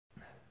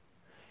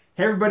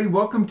Hey everybody,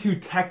 welcome to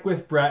Tech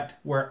with Brett,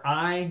 where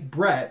I,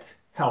 Brett,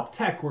 help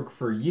tech work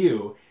for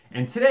you.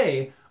 And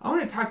today, I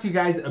want to talk to you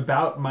guys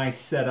about my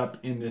setup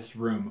in this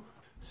room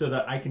so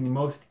that I can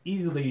most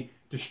easily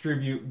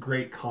distribute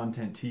great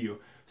content to you.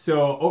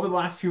 So over the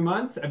last few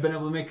months, I've been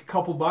able to make a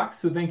couple bucks,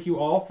 so thank you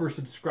all for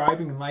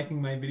subscribing and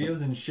liking my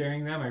videos and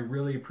sharing them. I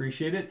really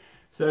appreciate it.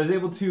 So I was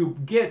able to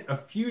get a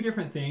few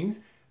different things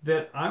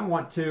that I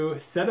want to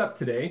set up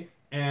today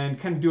and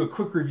kind of do a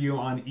quick review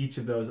on each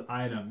of those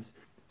items.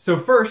 So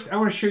first, I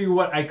want to show you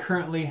what I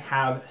currently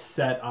have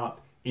set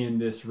up in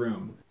this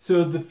room.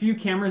 So the few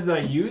cameras that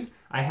I use,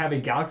 I have a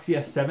Galaxy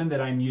S7 that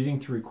I'm using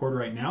to record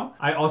right now.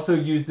 I also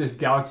use this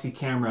Galaxy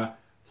camera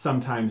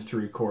sometimes to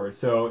record.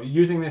 So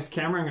using this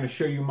camera, I'm going to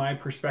show you my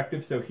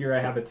perspective. So here I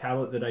have a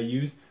tablet that I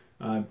use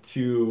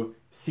to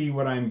see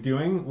what I'm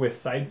doing with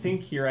side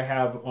sync. Here I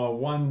have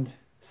one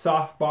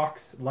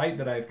softbox light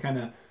that I've kind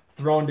of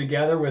thrown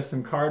together with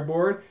some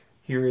cardboard.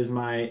 Here is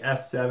my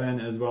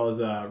S7 as well as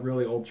a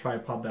really old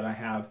tripod that I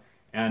have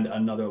and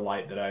another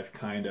light that I've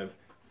kind of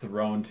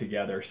thrown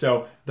together.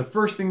 So the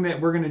first thing that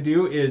we're going to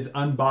do is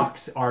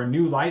unbox our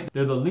new light.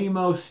 They're the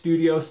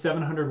LimoStudio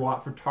 700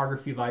 watt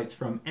photography lights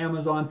from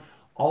Amazon.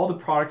 All the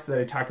products that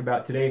I talk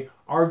about today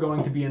are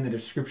going to be in the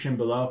description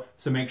below,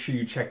 so make sure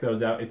you check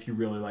those out if you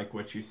really like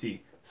what you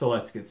see. So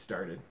let's get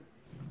started.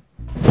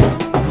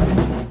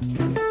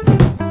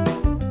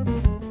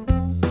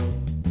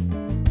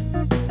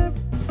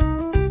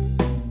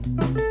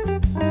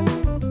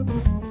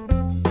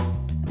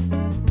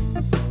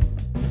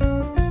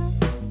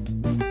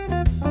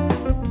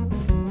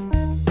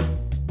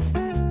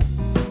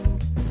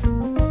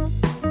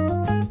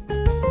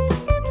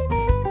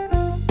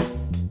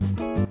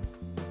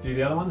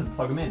 The other ones and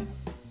plug them in.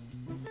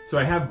 So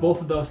I have both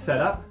of those set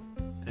up,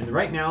 and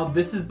right now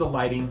this is the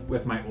lighting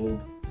with my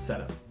old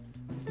setup.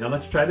 Now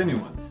let's try the new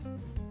ones.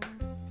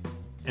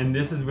 And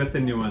this is with the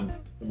new ones.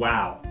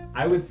 Wow,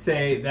 I would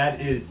say that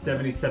is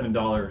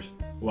 $77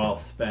 well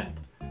spent.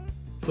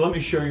 So let me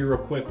show you real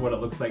quick what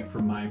it looks like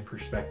from my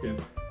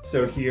perspective.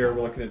 So here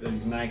we're looking at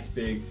these nice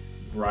big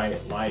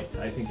bright lights.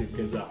 I think it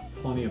gives off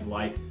plenty of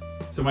light.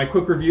 So my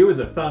quick review is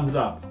a thumbs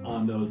up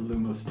on those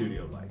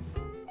LimoStudio lights.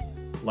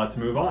 Let's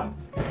move on.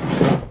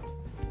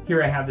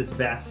 Here I have this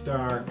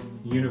Vastar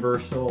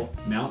universal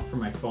mount for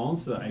my phone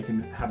so that I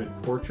can have it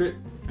portrait.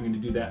 I'm going to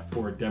do that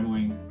for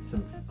demoing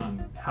some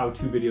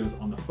how-to videos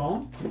on the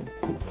phone.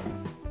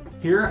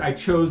 Here I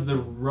chose the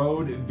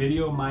Rode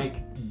Video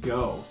Mic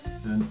Go.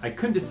 And I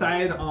couldn't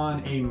decide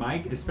on a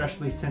mic,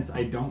 especially since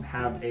I don't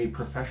have a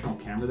professional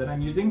camera that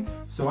I'm using.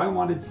 So I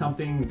wanted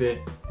something that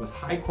was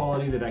high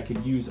quality that I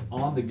could use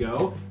on the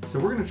go. So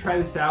we're going to try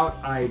this out.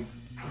 I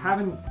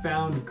haven't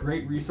found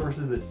great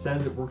resources that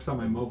says it works on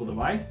my mobile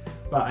device,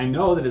 but I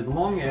know that as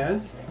long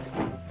as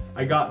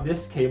I got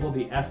this cable,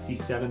 the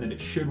SC7, that it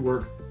should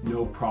work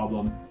no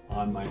problem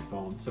on my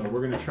phone. So we're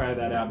going to try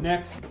that out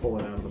next. Pull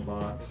it out of the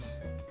box.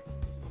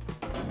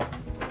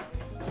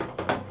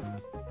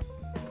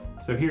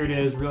 So here it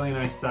is, really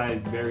nice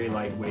size, very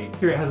lightweight.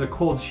 Here it has a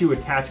cold shoe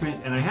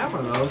attachment, and I have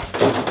one of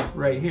those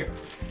right here.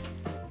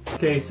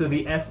 Okay, so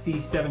the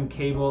SC7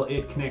 cable,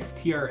 it connects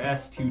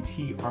TRRS to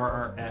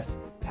TRRS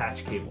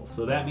patch cable.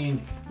 So that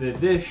means that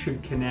this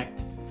should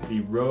connect the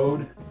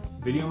Rode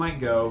Video Mic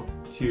Go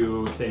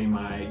to, say,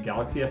 my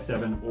Galaxy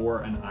S7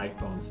 or an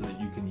iPhone so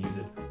that you can use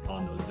it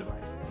on those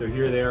devices. So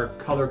here they are,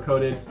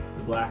 color-coded.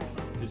 The black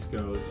just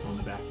goes on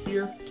the back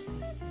here.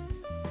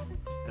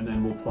 And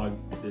then we'll plug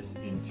this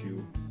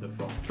into the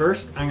phone.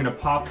 First, I'm gonna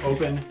pop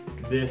open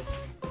this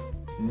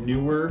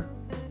newer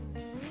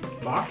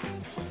box.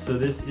 So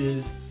this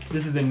is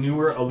the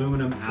newer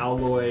aluminum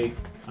alloy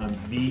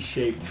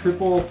V-shaped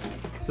triple.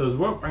 So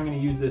what I'm going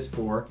to use this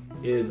for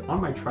is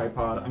on my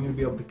tripod, I'm going to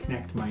be able to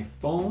connect my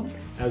phone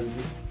as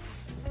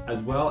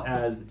well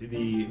as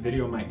the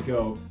Video Mic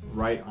Go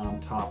right on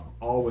top,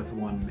 all with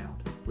one mount,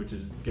 which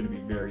is going to be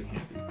very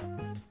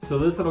handy. So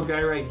this little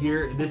guy right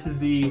here, this is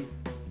the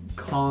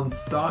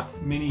Consot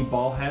mini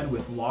ball head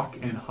with lock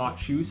and hot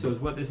shoe. So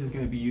what this is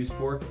going to be used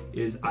for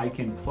is I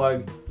can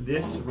plug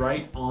this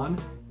right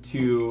on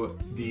to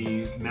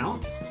the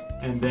mount,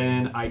 and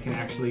then I can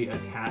actually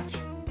attach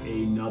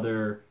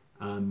another,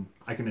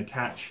 I can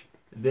attach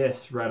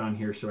this right on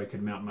here so I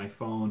could mount my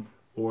phone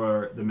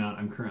or the mount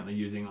I'm currently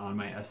using on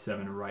my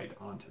S7 right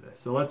onto this.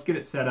 So let's get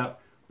it set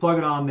up, plug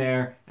it on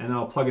there, and then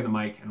I'll plug in the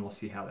mic and we'll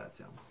see how that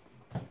sounds.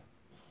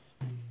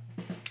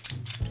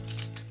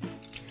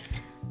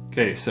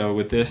 Okay, so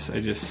with this I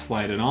just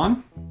slide it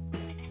on,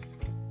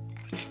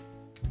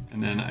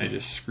 and then I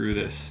just screw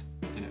this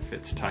and it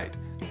fits tight.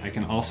 I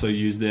can also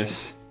use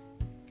this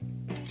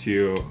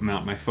to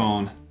mount my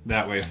phone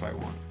that way if I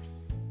want.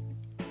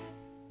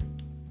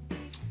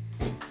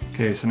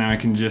 Okay, so now I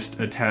can just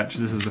attach,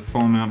 this is the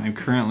phone mount I'm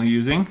currently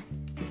using.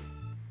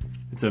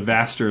 It's a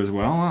Vastar as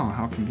well. Oh,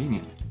 how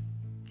convenient.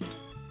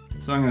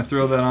 So I'm going to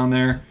throw that on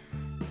there,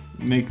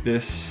 make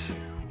this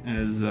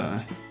as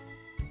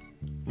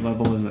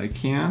level as I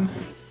can.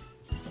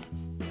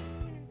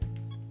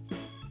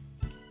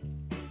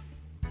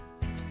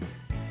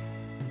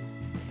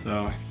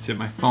 So I can sit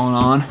my phone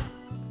on.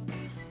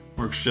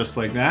 Works just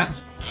like that.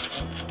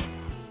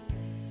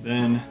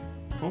 Then,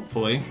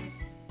 hopefully,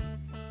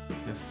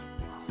 if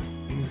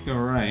things go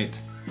right,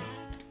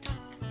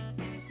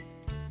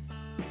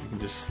 you can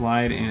just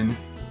slide in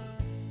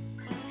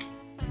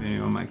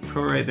Video Mic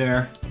Pro right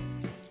there.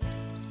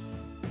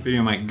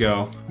 Video Mic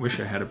Go.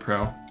 Wish I had a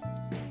Pro.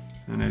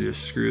 And I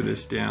just screw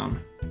this down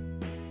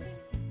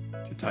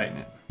to tighten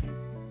it.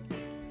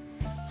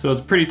 So it's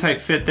a pretty tight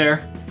fit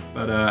there,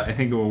 but I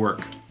think it will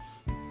work.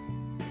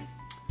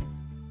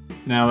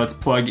 Now let's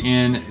plug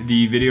in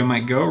the Video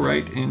Mic Go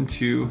right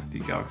into the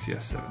Galaxy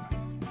S7.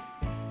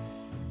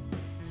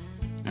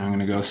 Now I'm going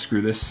to go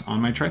screw this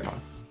on my tripod.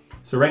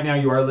 So right now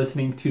you are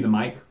listening to the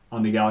mic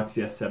on the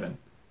Galaxy S7.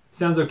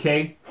 Sounds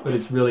okay, but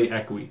it's really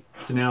echoey.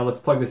 So now let's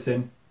plug this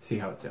in, see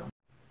how it sounds.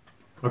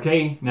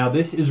 Okay, now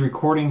this is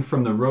recording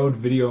from the Rode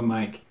Video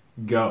Mic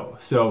Go.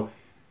 So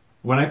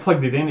when I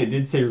plugged it in, it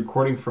did say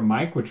recording from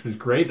mic, which was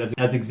great.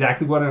 That's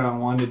exactly what I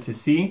wanted to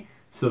see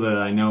so that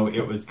I know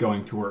it was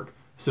going to work.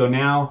 So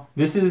now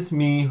this is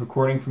me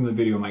recording from the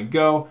Video Mic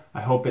Go. I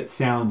hope it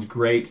sounds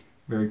great,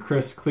 very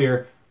crisp,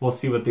 clear. We'll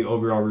see what the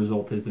overall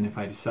result is and if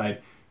I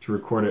decide to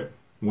record it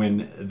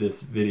when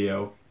this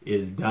video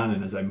is done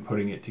and as I'm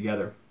putting it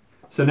together.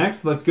 So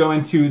next, let's go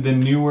into the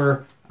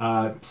newer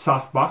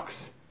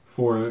softbox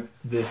for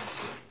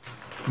this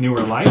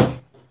newer light.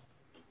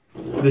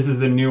 This is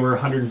the newer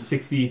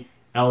 160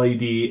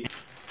 LED.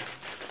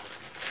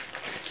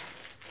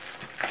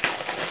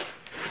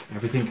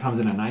 Everything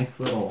comes in a nice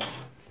little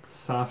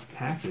soft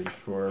package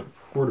for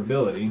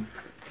portability.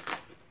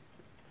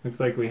 Looks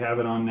like we have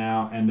it on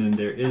now, and then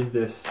there is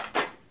this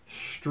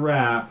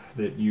strap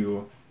that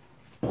you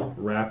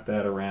wrap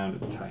that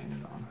around and tighten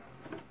it on.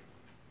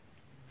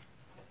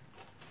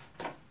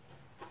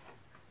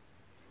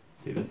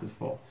 See, this is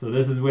full. So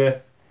this is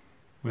with,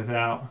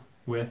 without,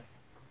 with.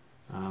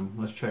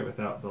 Let's try it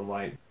without the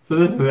light. So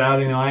this is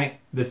without any light.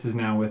 This is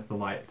now with the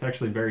light. It's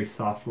actually very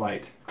soft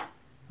light.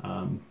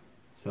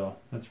 So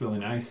that's really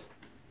nice.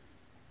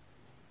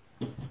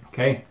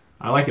 Okay,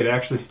 I like it. It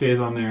actually stays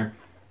on there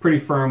pretty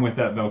firm with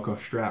that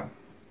Velcro strap.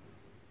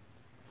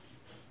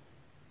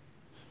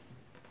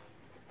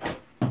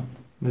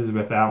 This is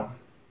without.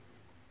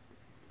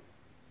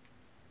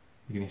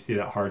 You can see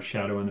that hard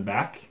shadow in the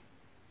back.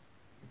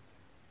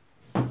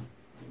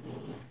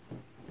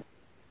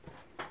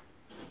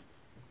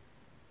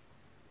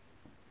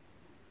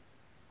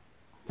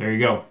 There you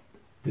go,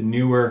 the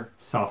newer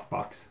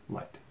softbox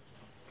light.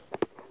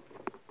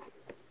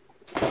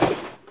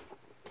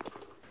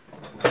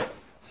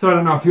 So I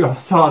don't know if you all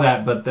saw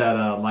that, but that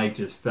light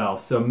just fell.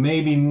 So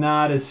maybe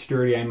not as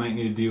sturdy. I might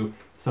need to do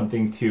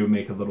something to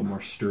make it a little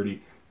more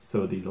sturdy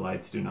so these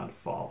lights do not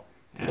fall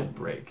and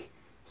break.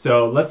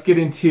 So let's get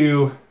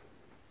into,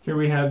 here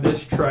we have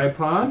this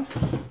tripod.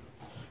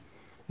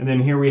 And then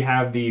here we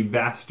have the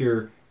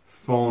Vaster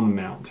phone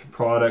mount,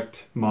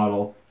 product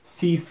model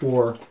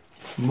C4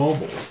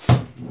 mobiles.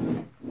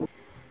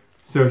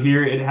 So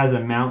here it has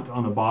a mount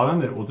on the bottom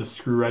that will just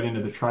screw right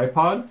into the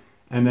tripod,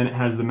 and then it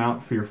has the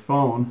mount for your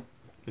phone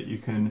that you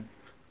can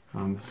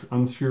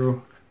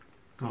unscrew.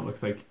 Oh, it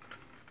looks like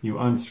you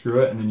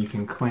unscrew it and then you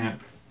can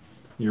clamp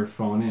your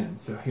phone in.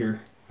 So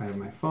here I have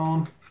my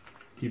phone,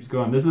 keeps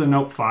going. This is a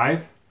Note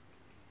 5,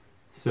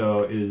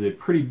 so it is a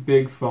pretty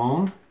big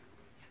phone.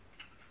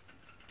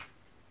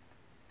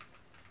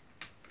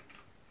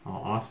 Oh,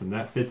 awesome,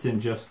 that fits in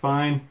just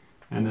fine.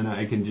 And then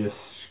I can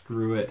just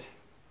screw it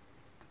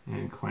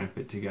and clamp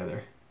it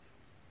together.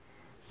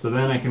 So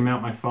then I can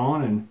mount my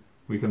phone and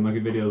we can look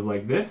at videos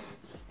like this,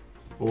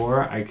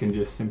 or I can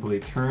just simply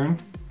turn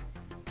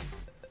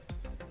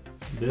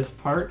this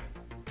part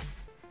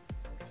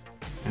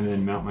and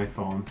then mount my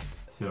phone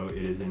so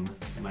it is in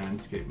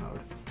landscape mode.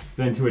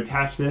 Then to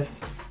attach this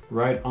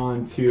right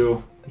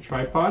onto the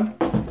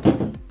tripod,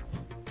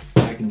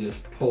 I can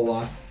just pull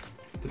off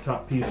the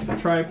top piece of the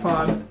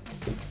tripod.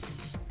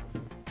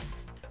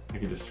 I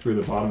can just screw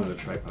the bottom of the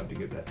tripod to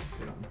get that to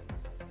fit on.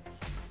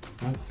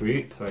 That's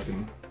sweet, so I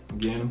can,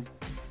 again,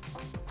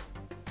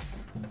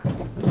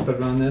 let's put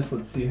it on this.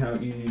 Let's see how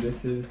easy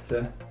this is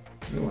to,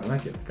 oh, I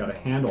like it. It's got a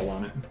handle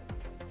on it.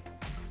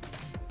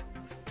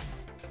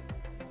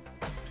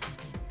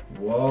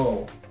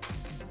 Whoa,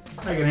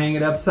 I can hang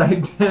it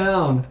upside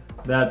down.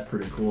 That's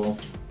pretty cool.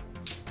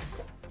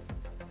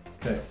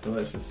 Okay, so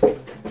let's just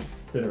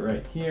sit it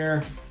right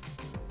here.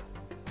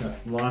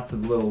 Got lots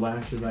of little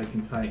latches I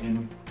can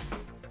tighten.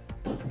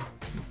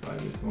 If I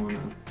just want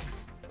to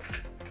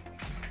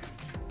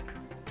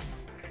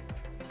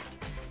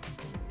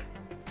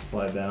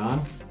slide that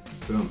on,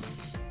 boom.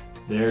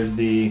 There's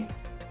the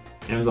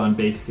Amazon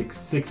Basics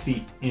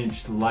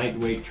 60-inch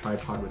lightweight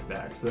tripod with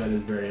bag. So that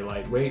is very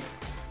lightweight.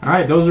 All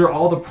right, those are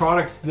all the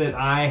products that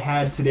I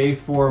had today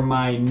for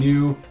my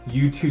new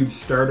YouTube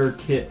starter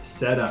kit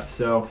setup.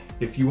 So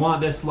if you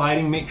want this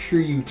lighting, make sure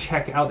you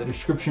check out the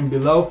description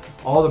below.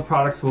 All the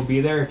products will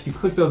be there. If you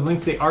click those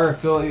links, they are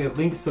affiliate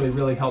links, so they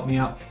really help me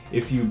out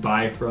if you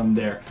buy from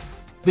there.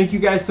 Thank you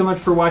guys so much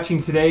for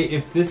watching today.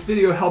 If this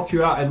video helped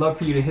you out, I'd love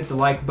for you to hit the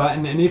like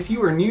button. And if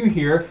you are new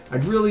here,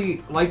 I'd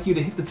really like you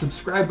to hit the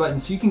subscribe button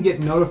so you can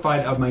get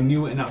notified of my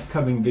new and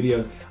upcoming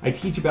videos. I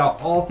teach about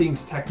all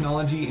things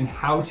technology and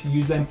how to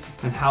use them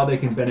and how they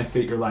can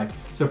benefit your life.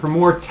 So for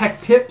more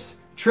tech tips,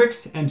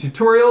 tricks, and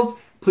tutorials,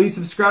 please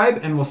subscribe,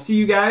 and we'll see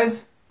you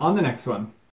guys on the next one.